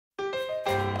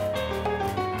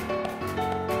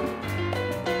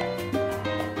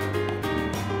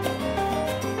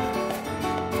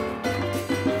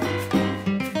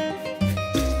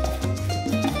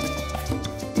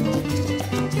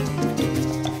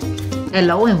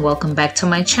Hello and welcome back to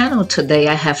my channel. Today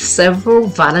I have several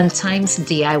Valentines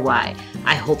DIY.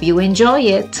 I hope you enjoy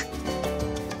it.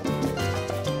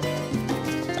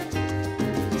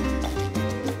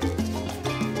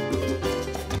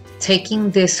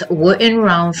 Taking this wooden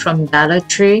round from Dollar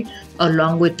Tree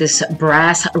along with this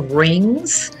brass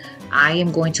rings, I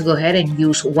am going to go ahead and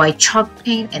use white chalk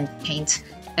paint and paint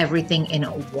everything in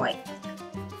white.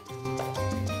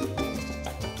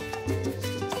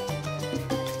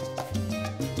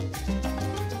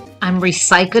 I'm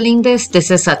recycling this.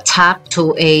 This is a top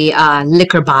to a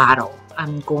liquor bottle.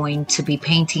 I'm going to be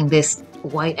painting this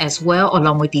white as well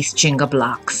along with these Jenga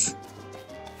blocks.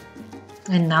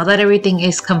 And now that everything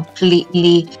is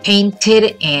completely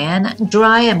painted and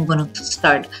dry, I'm going to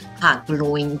start hot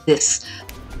gluing this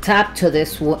top to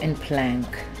this wooden plank.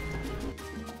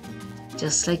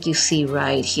 Just like you see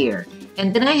right here.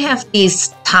 And then I have these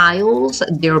tiles.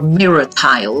 They're mirror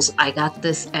tiles. I got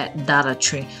this at Dollar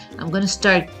Tree. I'm going to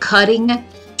start cutting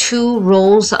 2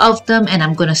 rolls of them and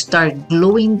I'm going to start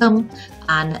gluing them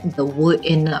on the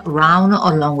wooden round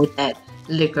along with that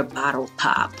liquor bottle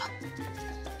top.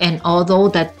 And although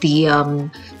that the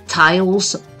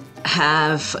tiles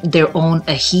have their own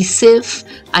adhesive,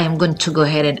 I am going to go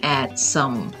ahead and add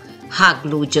some hot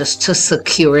glue just to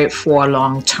secure it for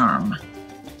long term.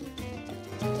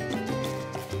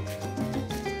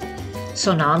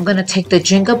 So now I'm going to take the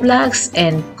Jenga blocks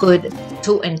and put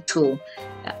 2 and 2.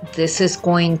 This is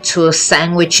going to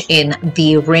sandwich in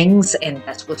the rings and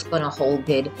that's what's going to hold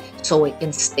it so it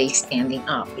can stay standing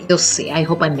up. You'll see. I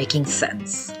hope I'm making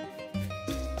sense.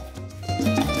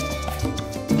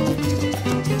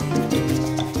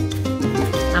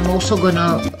 I'm also going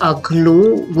to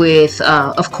glue with,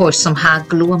 of course, some hot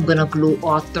glue. I'm going to glue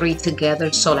all 3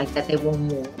 together so like that they won't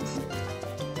move.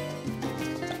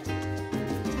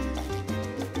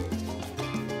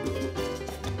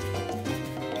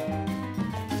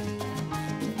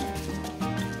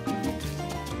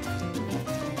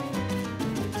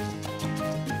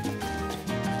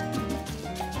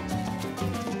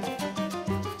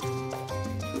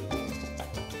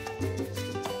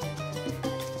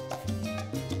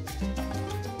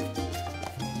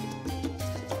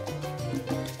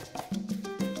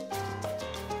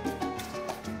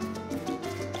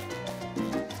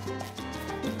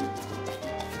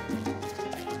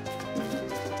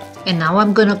 And now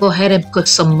I'm going to go ahead and put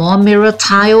some more mirror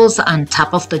tiles on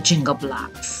top of the Jenga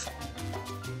blocks.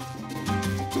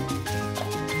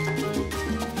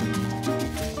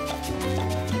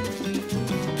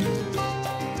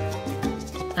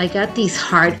 I got these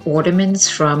heart ornaments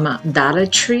from Dollar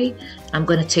Tree. I'm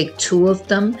going to take 2 of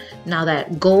them. Now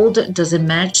that gold doesn't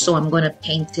match, so I'm going to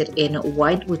paint it in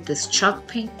white with this chalk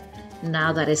paint.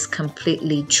 Now that it's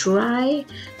completely dry,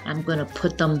 I'm going to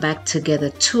put them back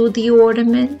together to the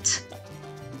ornament.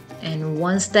 And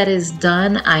once that is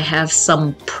done, I have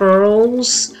some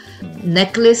pearls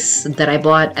necklace that I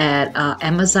bought at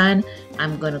Amazon.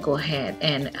 I'm going to go ahead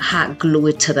and hot glue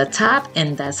it to the top,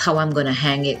 and that's how I'm going to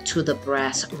hang it to the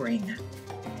brass ring.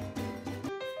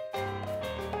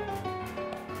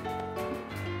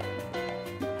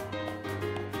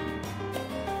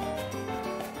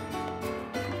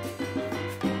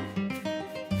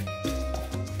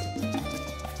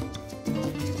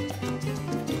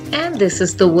 And this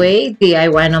is the way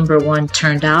DIY number 1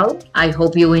 turned out. I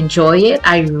hope you enjoy it.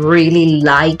 I really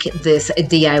like this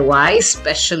DIY,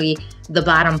 especially the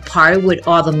bottom part with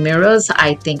all the mirrors.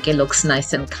 I think it looks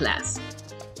nice and classy.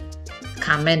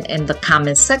 Comment in the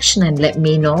comment section and let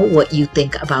me know what you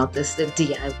think about this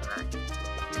DIY.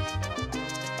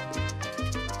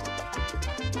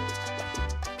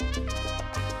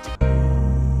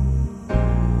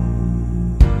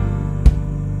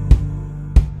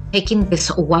 Taking this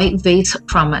white vase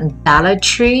from Dollar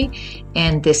Tree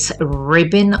and this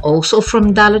ribbon also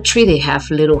from Dollar Tree. They have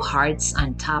little hearts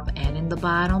on top and in the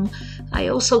bottom. I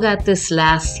also got this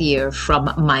last year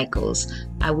from Michael's.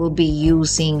 I will be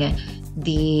using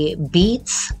the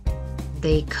beads.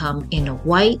 They come in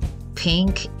white,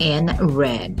 pink, and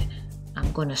red. I'm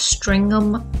going to string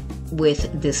them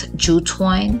with this jute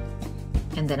twine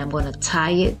and then I'm going to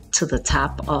tie it to the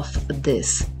top of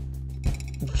this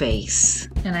vase.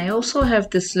 And I also have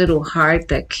this little heart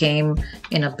that came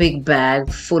in a big bag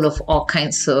full of all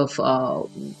kinds of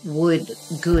wood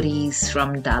goodies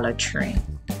from Dollar Tree.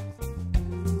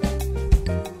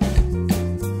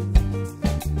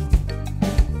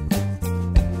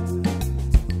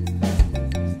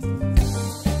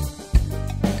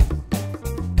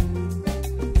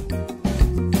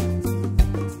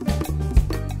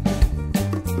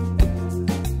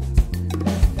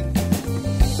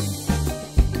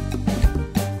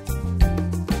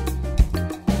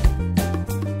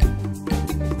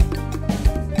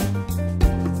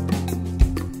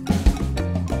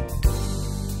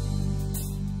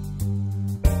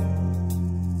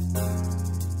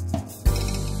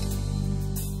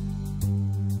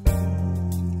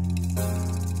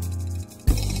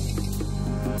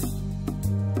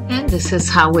 this is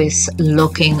how it's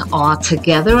looking all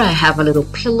together. I have a little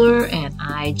pillar and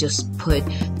I just put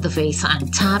the vase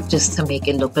on top just to make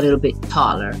it look a little bit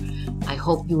taller. I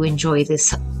hope you enjoy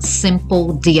this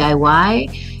simple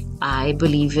DIY. I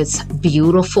believe it's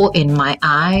beautiful in my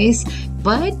eyes,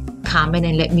 but comment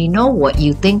and let me know what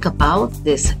you think about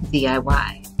this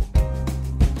DIY.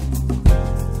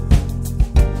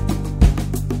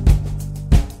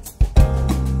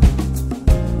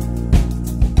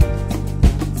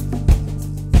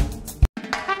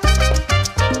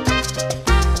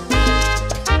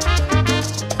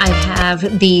 I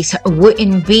have these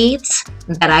wooden beads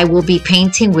that I will be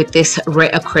painting with this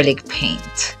red acrylic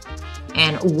paint.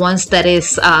 And once that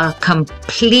is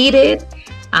completed,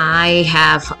 I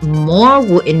have more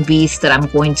wooden beads that I'm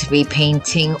going to be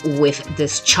painting with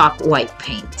this chalk white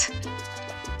paint.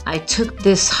 I took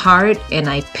this heart and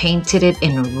I painted it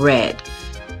in red.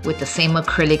 With the same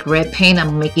acrylic red paint,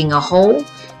 I'm making a hole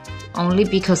only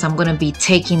because I'm going to be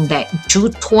taking that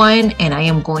jute twine and I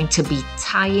am going to be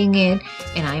tying it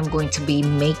and I am going to be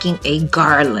making a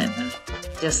garland.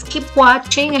 Just keep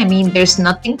watching. I mean, there's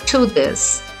nothing to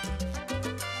this.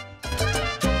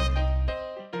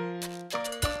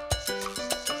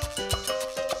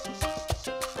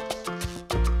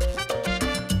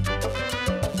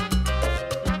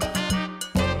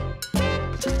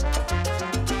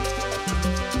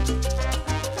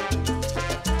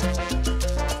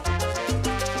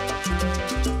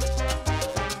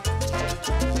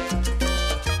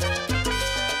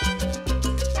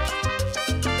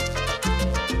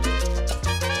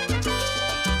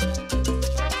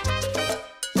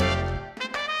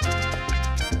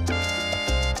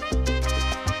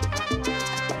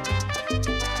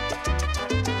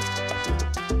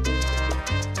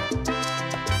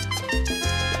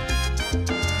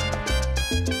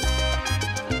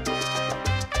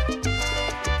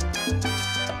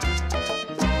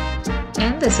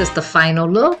 And this is the final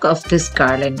look of this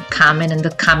garland. Comment in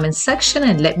the comment section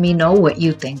and let me know what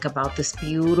you think about this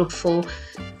beautiful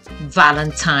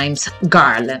Valentine's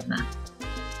garland.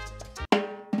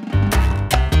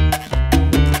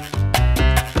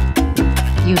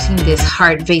 Using this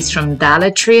heart vase from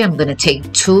Dollar Tree, I'm going to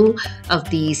take 2 of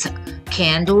these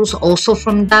candles also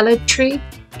from Dollar Tree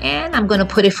and I'm going to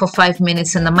put it for 5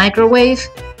 minutes in the microwave.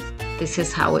 This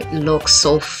is how it looks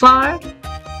so far.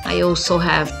 I also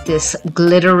have this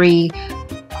glittery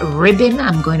ribbon.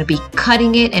 I'm going to be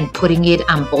cutting it and putting it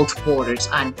on both borders,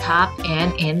 on top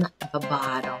and in the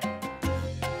bottom.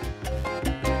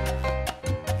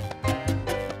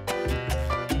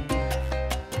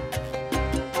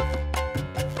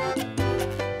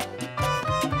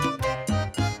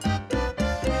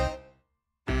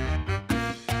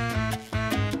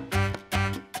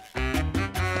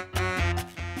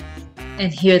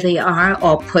 And here they are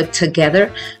all put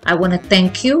together. I want to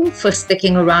thank you for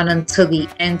sticking around until the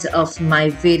end of my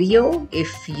video.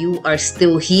 If you are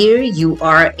still here, you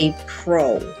are a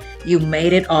pro. You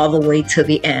made it all the way to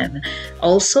the end.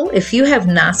 Also, if you have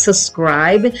not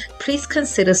subscribed, please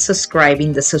consider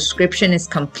subscribing. The subscription is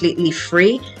completely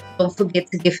free. Don't forget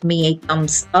to give me a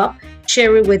thumbs up.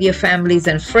 Share it with your families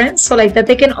and friends so like that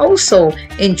they can also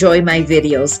enjoy my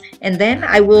videos. And then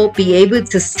I will be able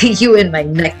to see you in my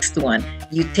next one.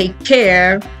 You take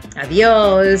care.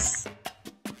 Adios.